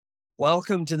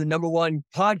Welcome to the No1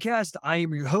 podcast. I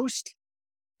am your host,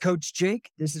 Coach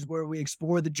Jake. This is where we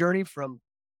explore the journey from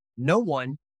no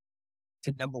one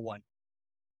to number one.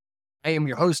 I am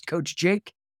your host, Coach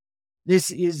Jake.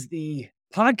 This is the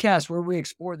podcast where we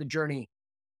explore the journey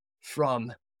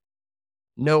from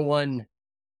no one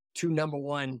to number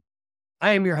one.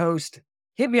 I am your host.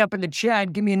 Hit me up in the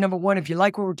chat. Give me a number one if you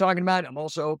like what we're talking about. I'm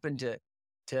also open to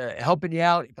helping you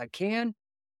out if I can.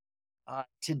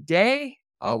 Today,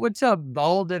 what's up,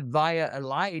 Valdivia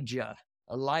Elijah?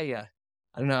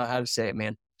 I don't know how to say it,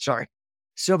 man. Sorry.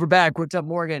 Silverback, what's up,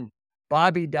 Morgan?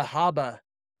 Bobby Dahaba,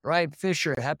 Ryan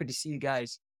Fisher, happy to see you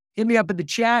guys. Hit me up in the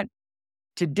chat.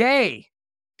 Today,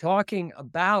 talking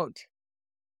about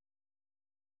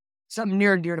something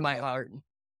near and dear to my heart.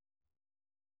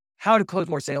 How to close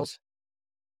more sales.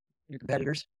 Your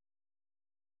competitors.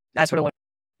 That's what I want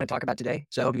to talk about today.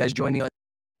 So I hope you guys join me on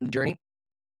the journey.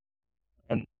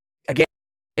 Again,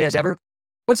 as ever,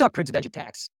 what's up, Prince of Edge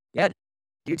Attacks? Yeah,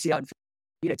 dude, see out in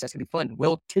Phoenix. That's going to be fun.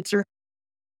 Will Titzer,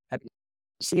 happy to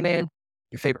see you, man.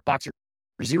 Your favorite boxer,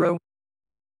 Zero.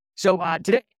 So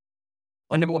today,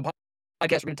 on number one podcast,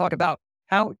 we're going to talk about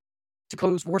how to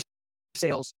close more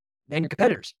sales than your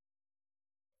competitors.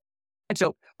 And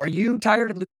so, are you tired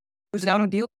of losing out on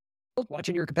deals,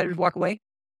 watching your competitors walk away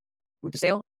with the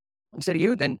sale instead of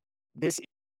you? Then this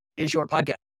is your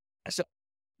podcast. So,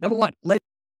 number one, let's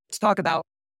talk about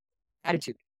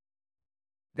attitude.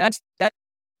 That's the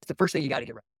first thing you got to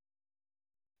get right.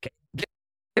 Okay.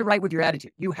 Get right with your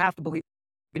attitude. You have to believe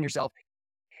in yourself,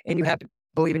 and you have to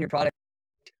believe in your product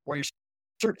or your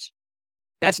service.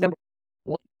 That's number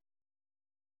one.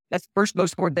 That's the first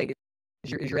most important thing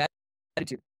is your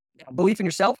attitude. Now, belief in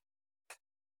yourself.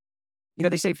 You know,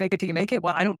 they say fake it till you make it.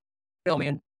 Well, I don't know,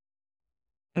 man.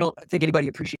 I don't think anybody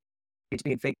appreciates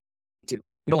being fake too.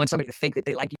 You don't want somebody to fake that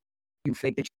they like you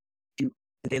fake that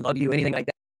they love you, anything like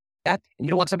that. And you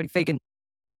don't want somebody faking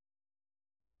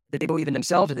that they believe in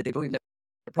themselves or that they believe in their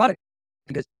product.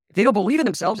 Because if they don't believe in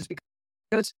themselves, it's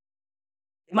because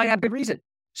they might have good reason.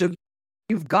 So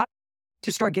you've got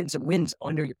to start getting some wins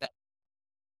under your belt.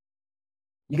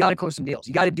 You got to close some deals.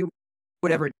 You got to do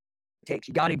whatever it takes.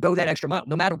 You got to go that extra mile,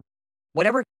 no matter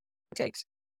whatever it takes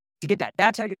to get that.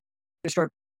 That's how you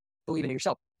start believing in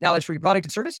yourself. Now, as for your product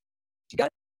and service, you got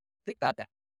to think about that.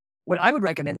 What I would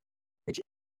recommend that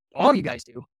all you guys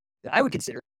do, that I would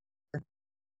consider,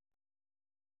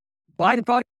 buy the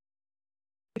product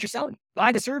that you're selling.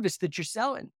 Buy the service that you're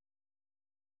selling.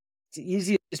 It's the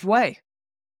easiest way.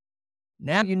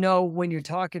 Now you know when you're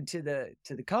talking to the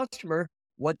customer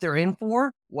what they're in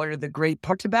for, what are the great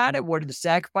parts about it, what are the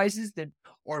sacrifices that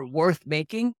are worth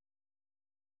making.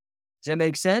 Does that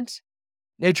make sense?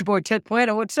 Nature Boy Ted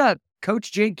Plano, what's up?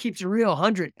 Coach Jake keeps it real,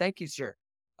 100. Thank you, sir.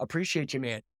 Appreciate you,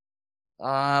 man.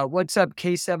 What's up,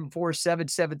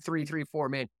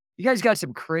 K7477334, man? You guys got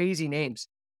some crazy names.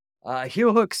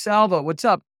 Heel Hook Salva, what's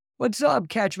up? What's up,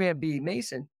 Catchman B?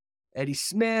 Mason, Eddie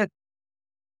Smith,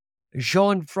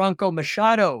 Jean Franco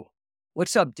Machado.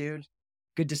 What's up, dude?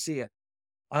 Good to see you.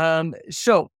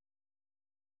 So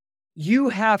you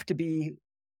have to be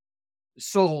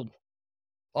sold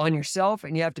on yourself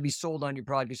and you have to be sold on your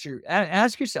product. So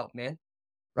ask yourself, man,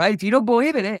 right? If you don't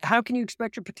believe in it, how can you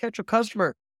expect your potential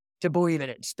customer to believe in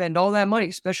it? Spend all that money,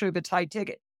 especially if it's high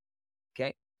ticket.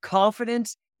 Okay.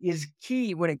 Confidence is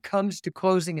key when it comes to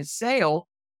closing a sale,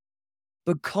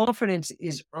 but confidence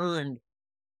is earned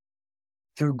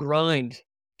through grind,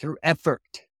 through effort.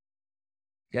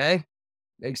 Okay.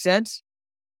 Makes sense?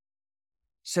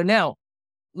 So now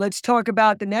let's talk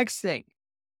about the next thing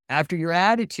after your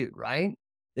attitude, right?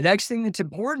 The next thing that's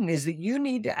important is that you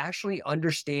need to actually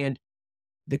understand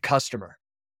the customer,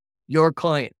 your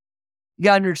client. You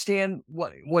got to understand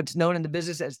what's known in the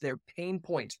business as their pain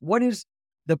points. What is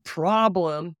the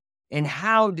problem and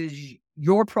how does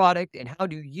your product and how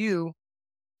do you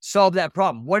solve that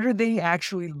problem? What are they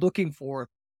actually looking for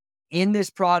in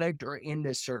this product or in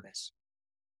this service?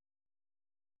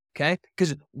 Okay?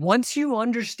 Because once you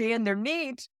understand their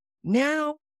needs,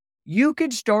 now you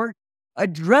can start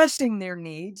addressing their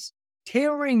needs,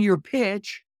 tailoring your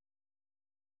pitch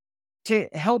to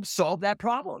help solve that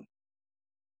problem.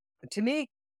 To me,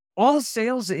 all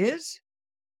sales is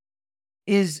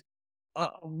a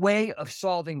way of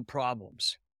solving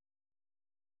problems.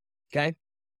 Okay?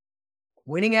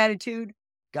 Winning attitude,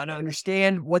 got to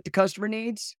understand what the customer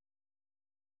needs.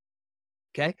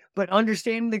 Okay? But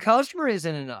understanding the customer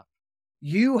isn't enough.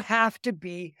 You have to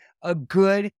be a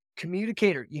good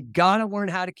communicator. You got to learn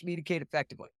how to communicate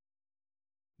effectively.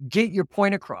 Get your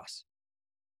point across.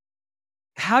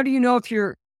 How do you know if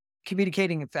you're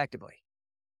communicating effectively?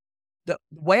 The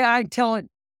way I tell it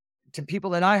to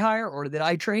people that I hire or that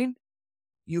I train,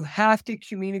 you have to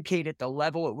communicate at the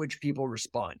level at which people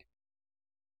respond.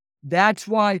 That's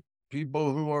why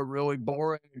people who are really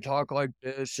boring and talk like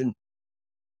this and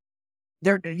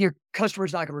your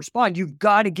customer's not going to respond. You've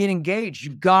got to get engaged.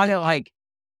 You've got to like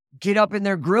get up in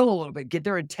their grill a little bit, get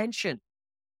their attention,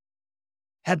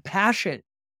 have passion,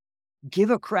 give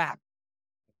a crap,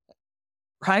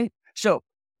 right? So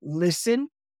listen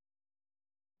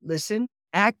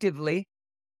actively.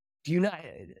 Do you know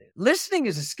listening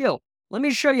is a skill? Let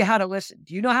me show you how to listen.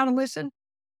 Do you know how to listen?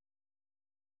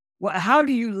 Well, how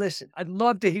do you listen? I'd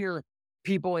love to hear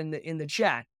people in the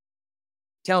chat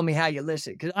tell me how you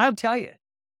listen, because I'll tell you.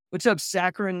 What's up,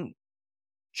 Saccharin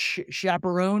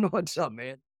Chaperone? What's up,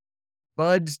 man?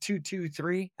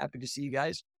 Buds223. Happy to see you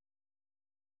guys.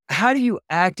 How do you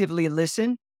actively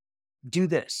listen? Do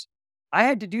this. I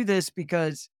had to do this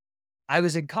because I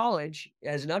was in college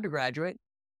as an undergraduate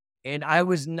and I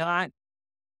was not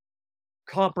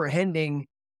comprehending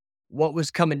what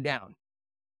was coming down,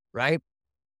 right?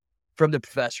 From the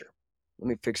professor. Let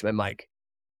me fix my mic.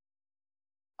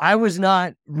 I was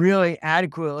not really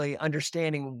adequately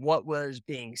understanding what was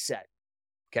being said.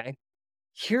 Okay.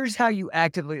 Here's how you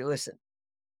actively listen.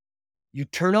 You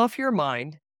turn off your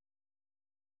mind.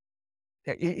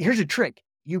 Here's a trick.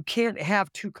 You can't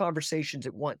have two conversations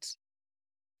at once.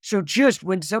 So just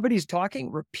when somebody's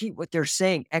talking, repeat what they're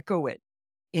saying, echo it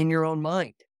in your own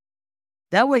mind.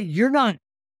 That way you're not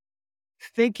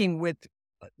thinking with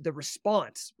the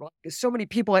response. Right? Because so many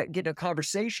people get in a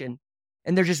conversation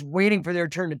and they're just waiting for their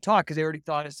turn to talk because they already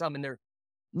thought of something.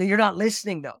 You're not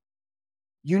listening though.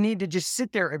 You need to just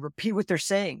sit there and repeat what they're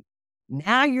saying.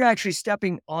 Now you're actually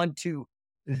stepping onto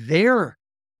their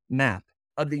map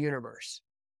of the universe.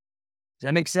 Does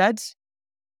that make sense?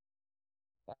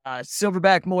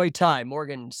 Silverback Muay Thai.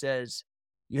 Morgan says,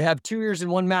 you have 2 ears and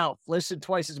 1 mouth. Listen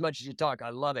twice as much as you talk. I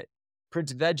love it.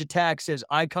 Prince Veg Attack says,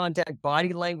 eye contact,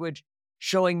 body language,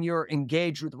 showing you're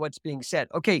engaged with what's being said.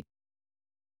 Okay.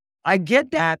 I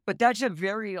get that, but that's a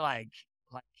very like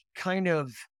kind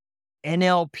of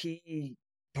NLP,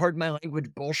 pardon my language,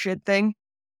 bullshit thing.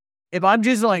 If I'm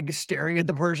just like staring at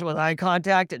the person with eye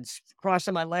contact and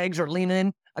crossing my legs or leaning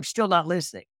in, I'm still not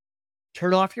listening.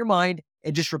 Turn off your mind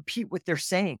and just repeat what they're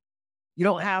saying. You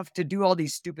don't have to do all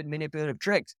these stupid manipulative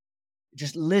tricks.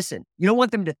 Just listen. You don't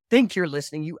want them to think you're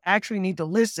listening. You actually need to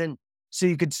listen so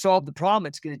you can solve the problem.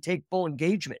 It's going to take full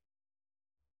engagement.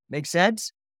 Make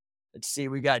sense? Let's see.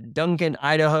 We got Duncan,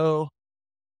 Idaho,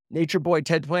 Nature Boy,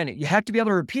 Ted Planet. You have to be able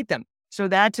to repeat them. So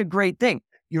that's a great thing.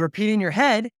 You repeat in your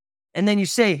head and then you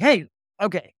say, hey,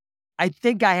 okay, I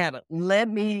think I have it. Let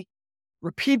me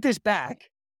repeat this back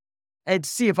and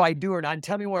see if I do or not. And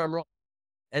tell me where I'm wrong.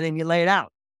 And then you lay it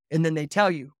out. And then they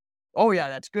tell you, oh, yeah,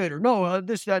 that's good. Or no,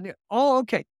 this, that. Oh,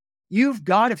 okay. You've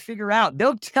got to figure out.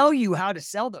 They'll tell you how to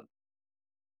sell them.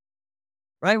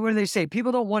 Right? What do they say?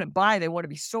 People don't want to buy. They want to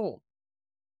be sold.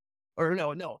 Or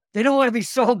no. They don't want to be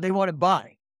sold. They want to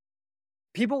buy.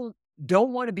 People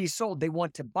don't want to be sold. They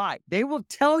want to buy. They will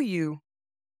tell you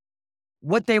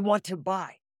what they want to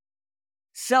buy.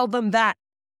 Sell them that.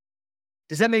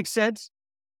 Does that make sense?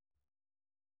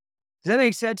 Does that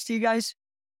make sense to you guys?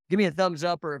 Give me a thumbs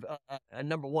up or a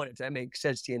number 1 if that makes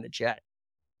sense to you in the chat.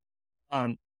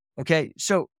 Okay.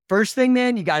 So first thing,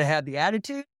 man, you got to have the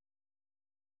attitude.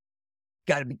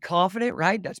 Got to be confident,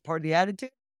 right? That's part of the attitude.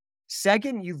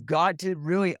 Second, you've got to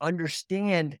really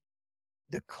understand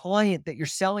the client that you're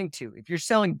selling to. If you're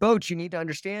selling boats, you need to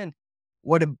understand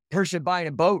what a person buying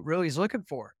a boat really is looking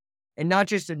for. And not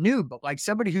just a new, but like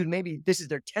somebody who maybe this is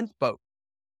their 10th boat,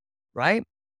 right?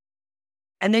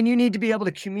 And then you need to be able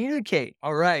to communicate.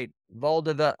 All right.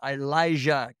 Valdeva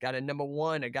Elijah got a number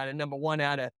 1. I got a number 1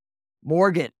 out of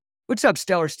Morgan. What's up,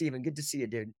 Stellar Steven? Good to see you,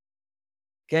 dude.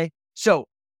 Okay. So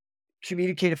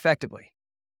communicate effectively.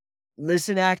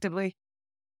 Listen actively.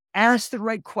 Ask the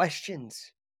right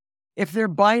questions. If they're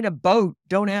buying a boat,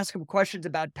 don't ask them questions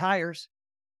about tires,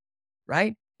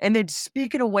 right? And then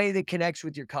speak in a way that connects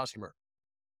with your customer.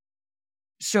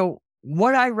 So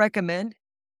what I recommend,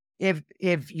 if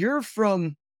you're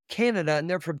from Canada and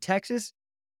they're from Texas,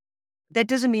 that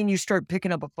doesn't mean you start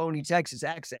picking up a phony Texas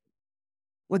accent.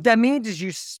 What that means is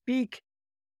you speak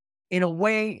in a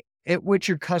way at which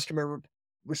your customer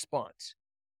responds.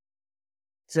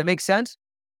 Does that make sense?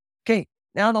 Okay.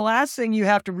 Now, the last thing you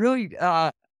have to really,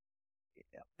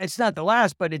 it's not the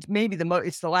last, but it's maybe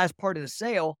it's the last part of the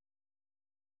sale.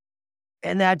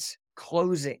 And that's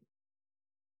closing.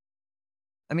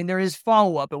 I mean, there is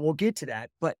follow-up and we'll get to that,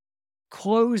 but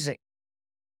closing.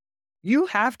 You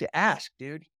have to ask,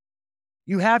 dude.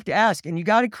 You have to ask and you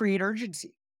got to create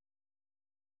urgency.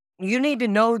 You need to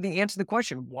know the answer to the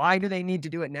question. Why do they need to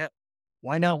do it now?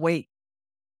 Why not wait?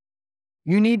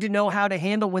 You need to know how to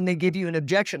handle when they give you an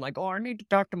objection, like, oh, I need to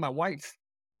talk to my wife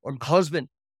or my husband.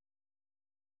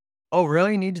 Oh,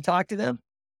 really? You need to talk to them?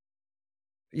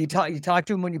 You talk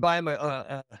to them when you buy them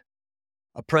a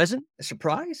present, a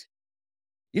surprise?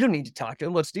 You don't need to talk to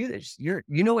them. Let's do this. You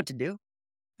know what to do.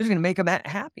 This is going to make them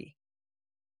happy.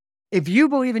 If you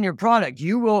believe in your product,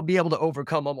 you will be able to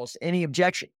overcome almost any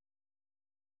objection.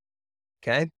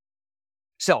 Okay?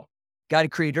 So, got to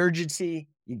create urgency.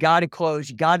 You got to close.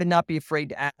 You got to not be afraid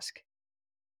to ask.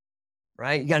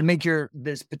 Right? You got to make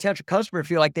this potential customer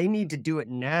feel like they need to do it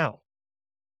now.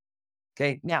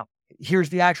 Okay? Now, here's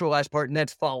the actual last part, and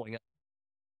that's following up.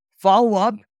 Follow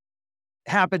up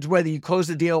happens whether you close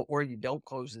the deal or you don't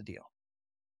close the deal.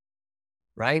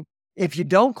 Right? If you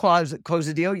don't close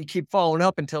the deal, you keep following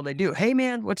up until they do. Hey,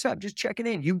 man, what's up? Just checking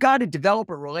in. You got to develop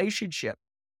a relationship.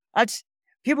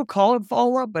 People call it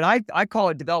follow up, but I call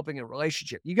it developing a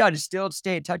relationship. You got to still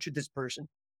stay in touch with this person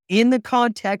in the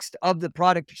context of the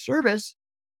product or service,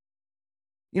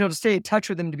 to stay in touch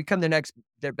with them to become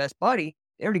their best buddy.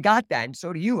 They already got that. And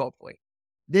so do you, hopefully.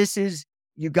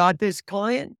 You got this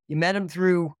client, you met him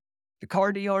through the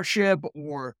car dealership,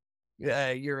 or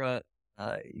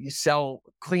you sell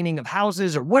cleaning of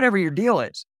houses, or whatever your deal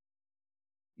is.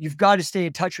 You've got to stay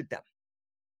in touch with them,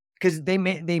 because they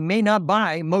may not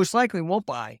buy, most likely won't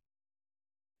buy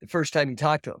the first time you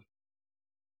talk to them.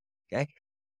 Okay.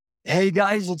 Hey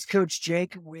guys, it's Coach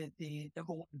Jake with the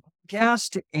No1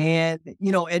 podcast. And, at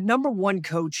No1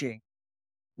 Coaching,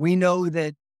 we know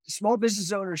that small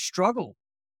business owners struggle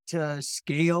to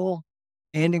scale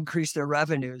and increase their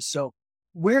revenues. So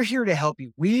we're here to help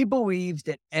you. We believe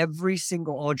that every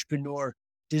single entrepreneur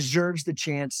deserves the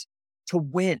chance to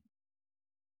win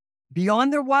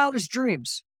beyond their wildest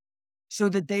dreams, so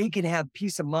that they can have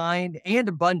peace of mind and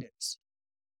abundance.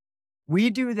 We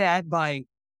do that by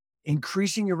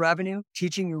increasing your revenue,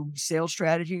 teaching you sales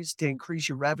strategies to increase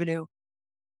your revenue,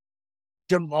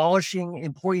 demolishing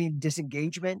employee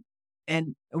disengagement.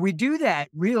 And we do that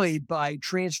really by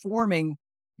transforming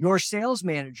your sales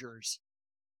managers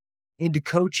into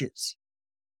coaches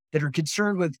that are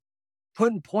concerned with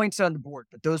putting points on the board,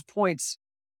 but those points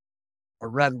are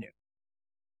revenue.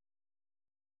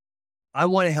 I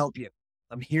want to help you.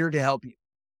 I'm here to help you.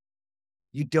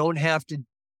 You don't have to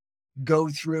go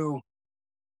through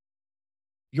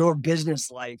your business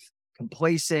life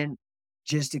complacent,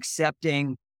 just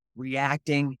accepting,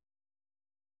 reacting.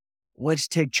 Let's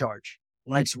take charge.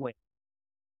 Let's win.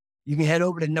 You can head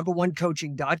over to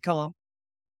number1coaching.com,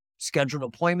 schedule an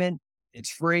appointment. It's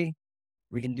free.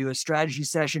 We can do a strategy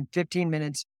session, 15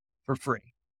 minutes for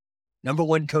free.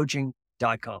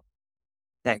 number1coaching.com.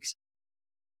 Thanks.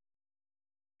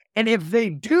 And if they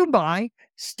do buy,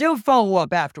 still follow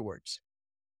up afterwards.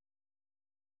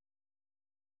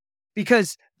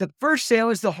 Because the first sale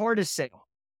is the hardest sale.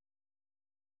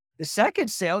 The second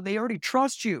sale, they already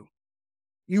trust you.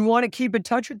 You want to keep in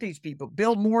touch with these people,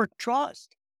 build more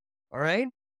trust. All right?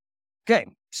 Okay,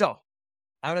 so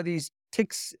out of these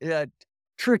tricks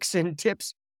and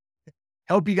tips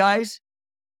help you guys,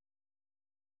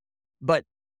 but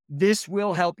this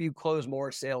will help you close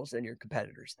more sales than your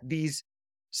competitors. These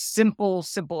simple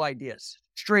ideas,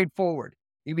 straightforward.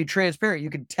 You can be transparent. You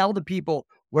can tell the people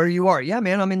where you are. Yeah,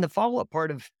 man, I'm in the follow-up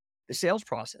part of the sales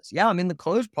process. Yeah, I'm in the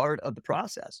close part of the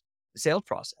process, the sales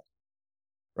process,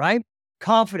 right?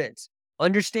 Confidence,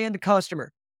 understand the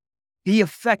customer, be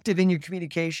effective in your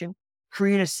communication,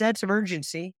 create a sense of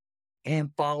urgency,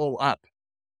 and follow up.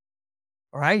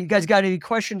 All right, you guys got any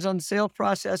questions on the sales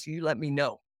process? You let me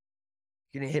know.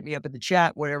 You can hit me up in the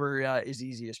chat, whatever is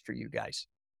easiest for you guys.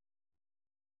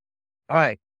 All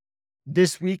right,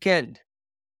 this weekend,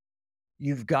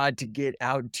 you've got to get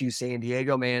out to San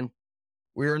Diego, man.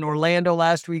 We were in Orlando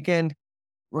last weekend.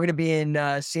 We're going to be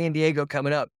in San Diego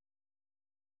coming up.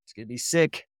 It's going to be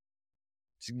sick.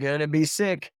 It's going to be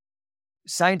sick.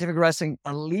 Scientific Wrestling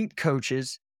elite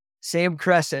coaches, Sam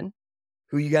Crescent,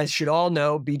 who you guys should all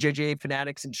know, BJJ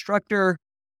Fanatics instructor,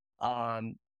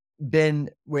 been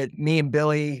with me and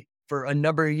Billy for a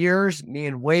number of years, me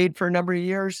and Wade for a number of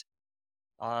years.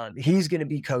 He's going to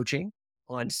be coaching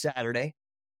on Saturday.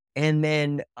 And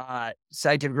then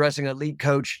Scientific Wrestling elite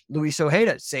coach Luis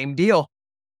Ojeda, same deal.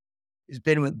 He's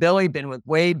been with Billy, been with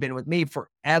Wade, been with me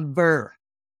forever.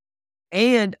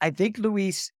 And I think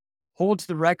Luis holds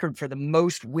the record for the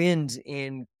most wins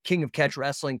in King of Catch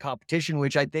Wrestling competition,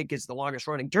 which I think is the longest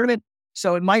running tournament.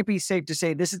 So it might be safe to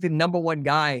say this is the number one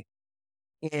guy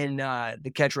in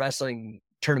the catch wrestling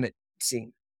tournament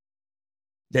scene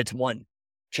that's won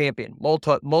champion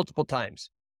multiple times.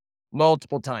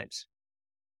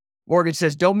 Morgan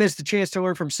says, don't miss the chance to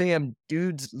learn from Sam.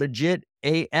 Dude's legit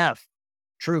AF.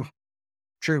 True.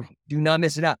 Do not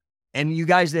miss it out. And you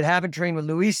guys that haven't trained with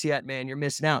Luis yet, man, you're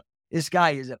missing out. This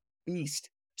guy is a beast.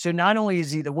 So not only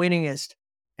is he the winningest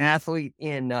athlete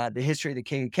in the history of the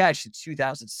King of Catch since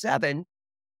 2007,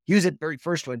 he was at the very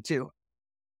first one too.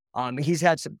 He's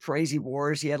had some crazy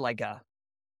wars. He had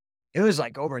it was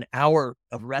like over an hour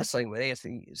of wrestling with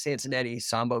Anthony Cincinnati,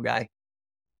 Sambo guy,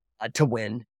 to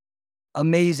win.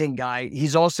 Amazing guy.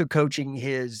 He's also coaching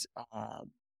his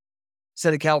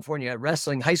Southern California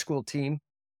wrestling high school team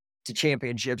to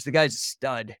championships. The guy's a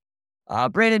stud.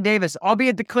 Brandon Davis, I'll be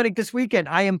at the clinic this weekend.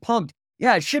 I am pumped.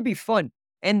 Yeah, it should be fun.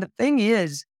 And the thing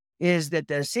is that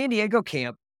the San Diego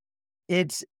camp,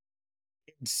 it's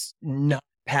not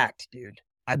packed, dude.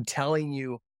 I'm telling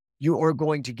you, you are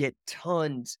going to get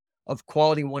tons of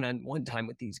quality one-on-one time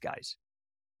with these guys.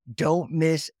 Don't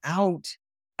miss out.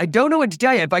 I don't know what to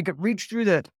tell you. If I could reach through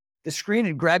the screen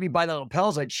and grab you by the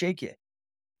lapels, I'd shake you.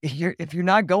 If you're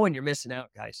not going, you're missing out,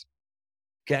 guys.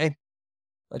 Okay.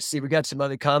 Let's see. We got some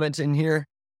other comments in here.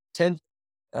 10th,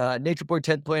 Nature Boy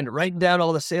 10th Planet, writing down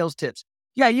all the sales tips.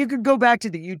 Yeah, you could go back to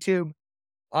the YouTube.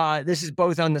 This is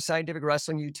both on the Scientific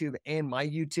Wrestling YouTube and my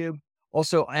YouTube.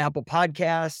 Also, Apple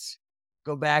Podcasts.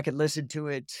 Go back and listen to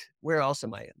it. Where else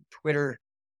am I? Twitter,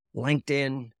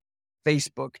 LinkedIn,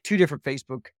 Facebook, 2 different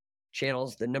Facebook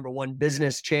channels. The #1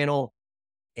 business channel,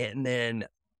 and then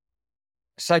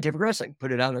Scientific Wrestling.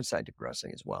 Put it out on Scientific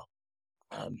Wrestling as well.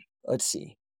 Let's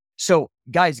see. So,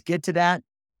 guys, get to that.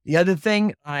 The other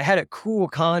thing, I had a cool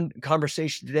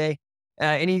conversation today.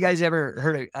 Any of you guys ever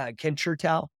heard of Ken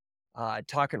Chertow?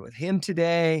 Talking with him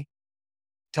today.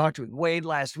 Talked with Wade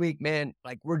last week, man.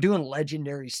 Like, we're doing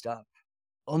legendary stuff.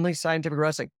 Only Scientific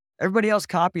Wrestling. Everybody else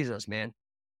copies us, man.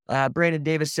 Brandon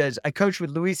Davis says, I coached with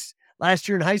Luis last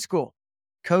year in high school.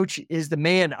 Coach is the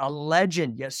man, a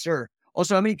legend. Yes, sir.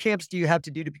 Also, how many camps do you have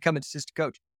to do to become an assistant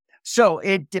coach? So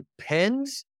it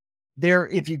depends.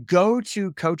 If you go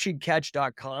to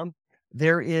coachingcatch.com,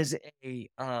 there is a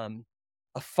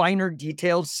finer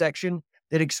details section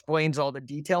that explains all the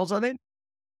details of it.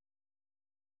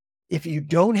 If you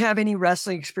don't have any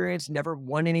wrestling experience, never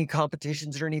won any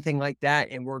competitions or anything like that,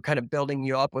 and we're kind of building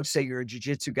you up, let's say you're a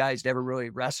jiu-jitsu guy who's never really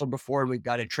wrestled before, and we've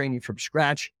got to train you from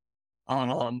scratch,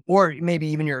 or maybe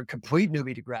even you're a complete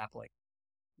newbie to grappling.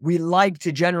 We like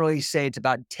to generally say it's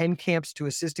about 10 camps to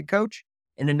assistant coach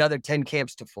and another 10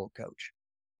 camps to full coach.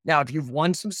 Now, if you've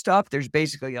won some stuff, there's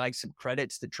basically like some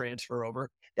credits to transfer over.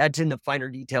 That's in the finer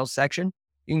details section.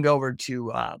 You can go over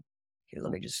to, here,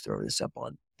 let me just throw this up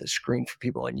on the screen for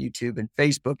people on YouTube and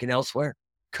Facebook and elsewhere.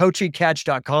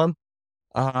 Coachingcatch.com.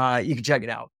 You can check it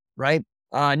out, right?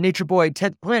 Nature Boy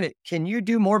 10th Planet, can you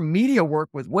do more media work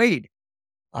with Wade?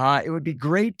 It would be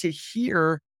great to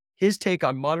hear his take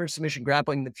on modern submission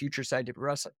grappling, the future scientific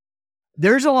wrestling.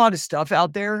 There's a lot of stuff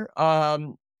out there.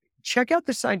 Check out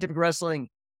the Scientific Wrestling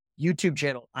YouTube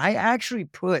channel. I actually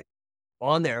put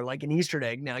on there like an Easter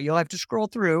egg. Now you'll have to scroll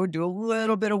through and do a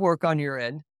little bit of work on your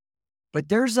end, but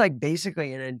there's like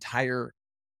basically an entire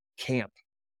camp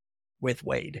with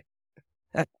Wade,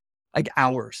 like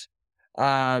hours.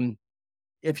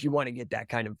 If you want to get that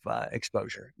kind of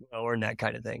exposure or that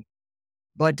kind of thing.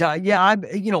 But yeah,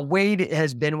 Wade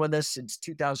has been with us since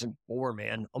 2004,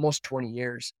 man, almost 20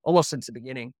 years, almost since the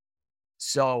beginning.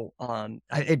 So,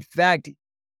 in fact,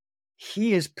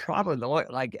 he is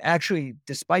probably actually,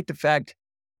 despite the fact,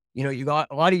 you got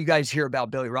a lot of you guys hear about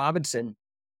Billy Robinson.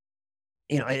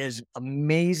 As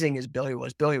amazing as Billy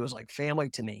was like family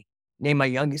to me. Named my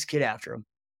youngest kid after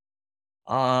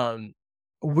him.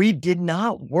 We did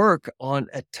not work on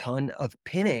a ton of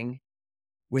pinning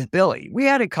with Billy. We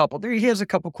had a couple. He has a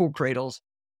couple cool cradles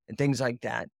and things like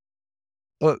that.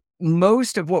 But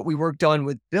most of what we worked on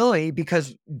with Billy,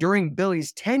 because during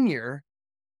Billy's tenure,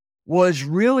 was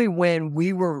really when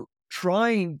we were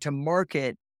trying to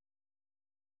market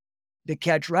the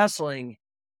catch wrestling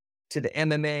to the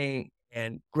MMA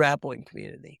and grappling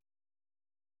community.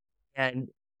 And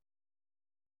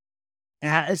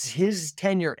as his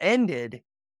tenure ended,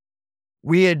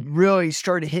 we had really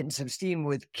started hitting some steam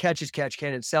with Catch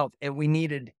Can itself. And we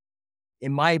needed,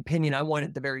 in my opinion, I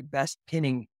wanted the very best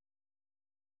pinning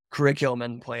curriculum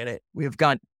on the planet. We've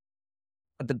got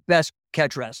the best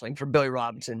catch wrestling from Billy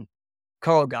Robinson,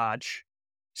 Carl Gotch,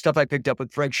 stuff I picked up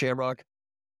with Frank Shamrock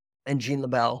and Gene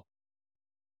LaBelle.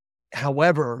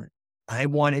 However, I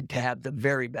wanted to have the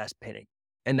very best pinning,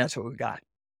 and that's what we got.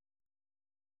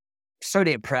 So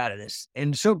damn proud of this,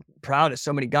 and so proud of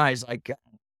so many guys like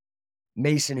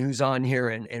Mason, who's on here,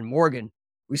 and Morgan.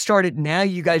 Now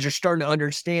you guys are starting to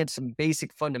understand some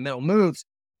basic fundamental moves,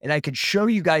 and I could show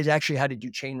you guys actually how to do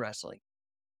chain wrestling.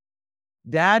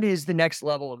 That is the next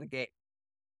level of the game.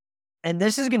 And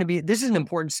this is an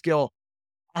important skill.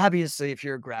 Obviously, if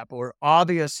you're a grappler,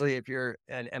 obviously, if you're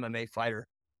an MMA fighter,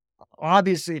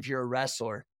 obviously, if you're a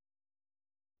wrestler,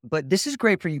 but this is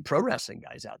great for you pro wrestling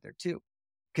guys out there too.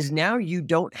 Because now you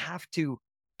don't have to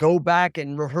go back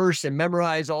and rehearse and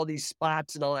memorize all these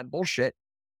spots and all that bullshit.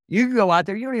 You can go out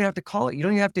there. You don't even have to call it. You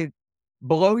don't even have to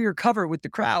blow your cover with the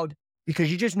crowd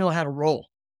because you just know how to roll.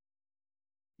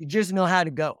 You just know how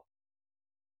to go.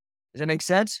 Does that make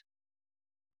sense?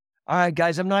 All right,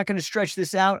 guys, I'm not going to stretch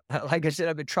this out. Like I said,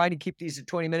 I've been trying to keep these at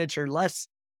 20 minutes or less.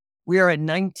 We are at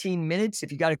 19 minutes.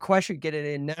 If you got a question, get it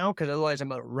in now because otherwise I'm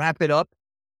going to wrap it up.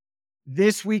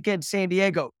 This weekend, San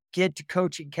Diego, get to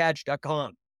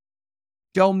coachingcatch.com.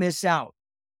 Don't miss out.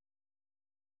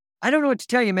 I don't know what to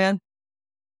tell you, man.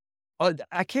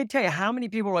 I can't tell you how many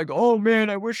people are like, oh,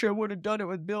 man, I wish I would have done it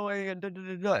with Billy. And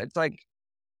It's like,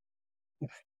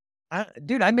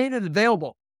 dude, I made it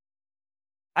available.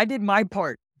 I did my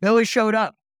part. Billy showed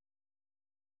up.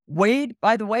 Wade,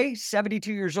 by the way,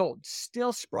 72 years old,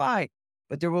 still spry,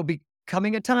 but there will be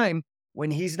coming a time when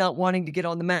he's not wanting to get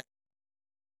on the mat.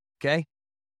 Okay.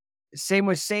 Same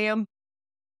with Sam,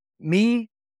 me,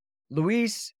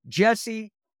 Luis,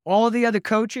 Jesse, all the other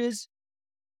coaches,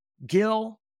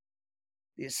 Gil,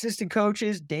 the assistant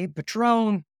coaches, Dave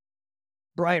Patrone,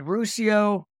 Brian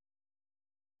Ruscio.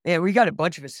 Yeah, we got a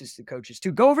bunch of assistant coaches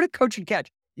too. Go over to Coaching Catch.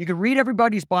 You can read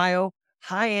everybody's bio.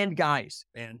 High-end guys,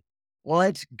 man.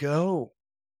 Let's go.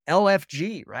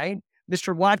 LFG, right?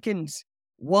 Mr. Watkins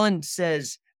 1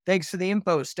 says, thanks for the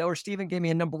info. Stellar Steven gave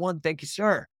me a number 1. Thank you,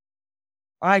 sir.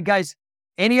 All right, guys.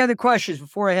 Any other questions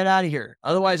before I head out of here?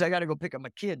 Otherwise, I got to go pick up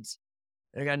my kids.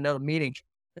 I got another meeting.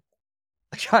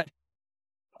 I got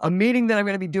a meeting that I'm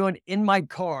going to be doing in my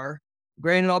car.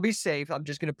 Granted, I'll be safe. I'm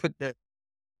just going to put the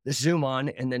Zoom on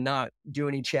and then not do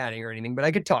any chatting or anything. But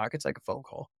I could talk. It's like a phone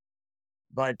call.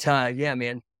 But yeah,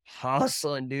 man,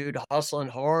 hustling, dude, hustling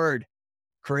hard.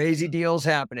 Crazy deals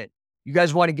happening. You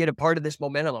guys want to get a part of this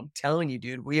momentum? I'm telling you,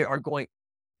 dude, we are going.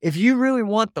 If you really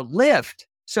want the lift,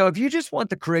 so if you just want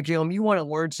the curriculum, you want to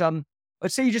learn something,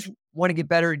 let's say you just want to get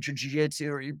better at your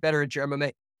jiu-jitsu or you're better at your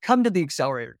MMA, come to the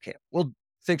Accelerator Camp. We'll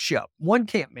fix you up. One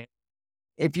camp, man.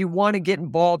 If you want to get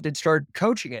involved and start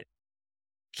coaching it,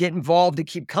 get involved and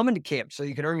keep coming to camp so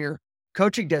you can earn your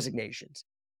coaching designations.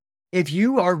 If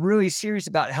you are really serious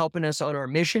about helping us on our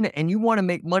mission and you want to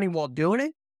make money while doing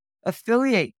it,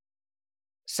 affiliate.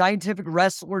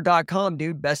 Scientificwrestler.com,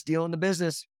 dude. Best deal in the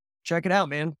business. Check it out,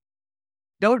 man.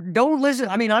 Don't listen.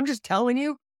 I mean, I'm just telling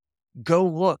you, go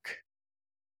look.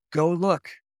 Go look.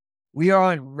 We are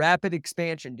on rapid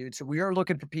expansion, dude. So we are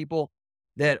looking for people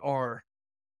that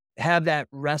have that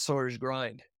wrestler's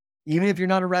grind. Even if you're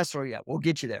not a wrestler yet, we'll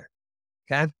get you there.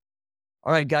 Okay.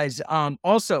 All right, guys.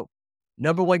 Also,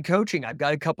 number 1 coaching. I've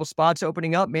got a couple spots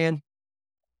opening up, man.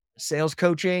 Sales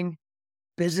coaching,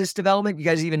 business development. You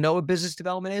guys even know what business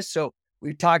development is? So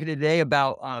we're talking today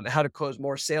about how to close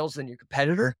more sales than your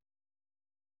competitor.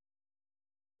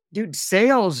 Dude,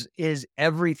 sales is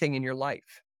everything in your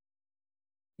life.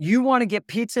 You want to get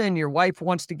pizza and your wife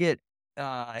wants to get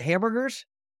hamburgers?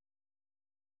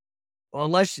 Well,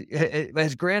 unless,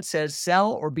 as Grant says,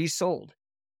 sell or be sold.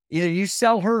 Either you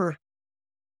sell her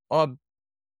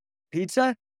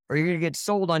pizza or you're going to get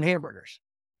sold on hamburgers.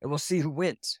 And we'll see who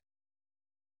wins.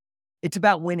 It's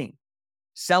about winning.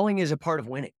 Selling is a part of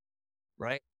winning,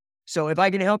 right? So if I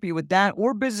can help you with that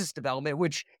or business development,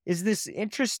 which is this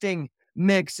interesting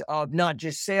mix of not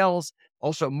just sales,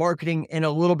 also marketing and a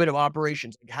little bit of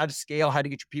operations, like how to scale, how to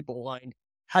get your people aligned,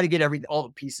 how to get all the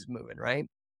pieces moving, right?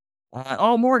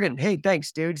 Morgan, hey,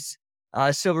 thanks, dudes.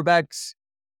 Silverbacks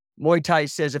Muay Thai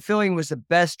says, affiliating was the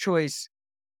best choice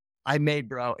I made,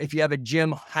 bro. If you have a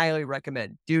gym, highly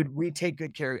recommend. Dude, we take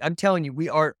good care of you. I'm telling you, we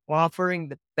are offering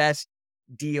the best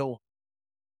deal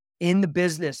in the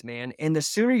business, man. And the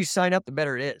sooner you sign up, the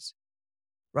better it is,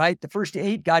 right? The first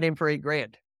 8 got in for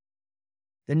 $8,000.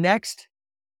 The next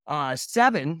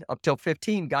 7 up till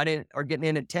 15 got in or getting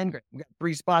in at $10,000. We got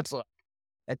 3 spots left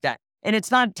at that. And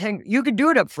it's not 10. You can do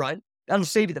it up front. That'll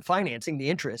save you the financing, the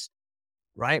interest,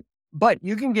 right? But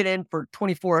you can get in for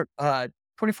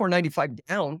 $24.95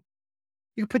 down.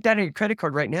 You can put that on your credit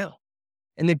card right now.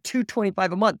 And then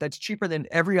 $225 a month. That's cheaper than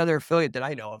every other affiliate that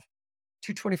I know of.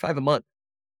 $225 a month.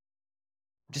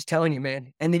 I'm just telling you,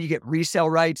 man. And then you get resale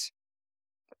rights,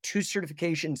 2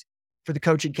 certifications for the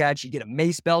Coaching Catch. You get a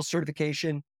Mace Bell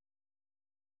certification.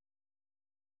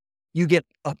 You get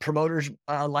a promoter's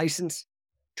license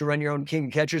to run your own King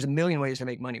of Catchers. A million ways to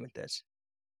make money with this.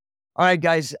 All right,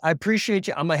 guys. I appreciate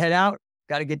you. I'm going to head out.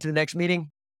 Got to get to the next meeting.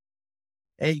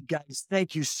 Hey guys,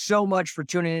 thank you so much for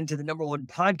tuning into the number one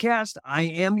podcast. I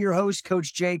am your host,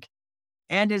 Coach Jake.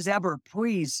 And as ever,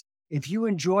 please, if you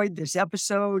enjoyed this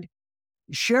episode,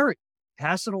 share it,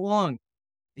 pass it along,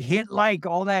 hit like,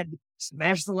 all that,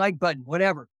 smash the like button,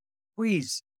 whatever.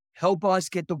 Please help us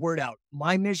get the word out.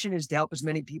 My mission is to help as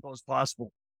many people as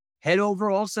possible. Head over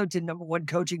also to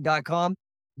number1coaching.com.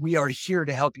 We are here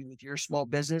to help you with your small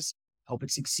business, help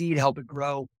it succeed, help it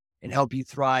grow, and help you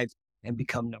thrive and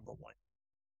become number one.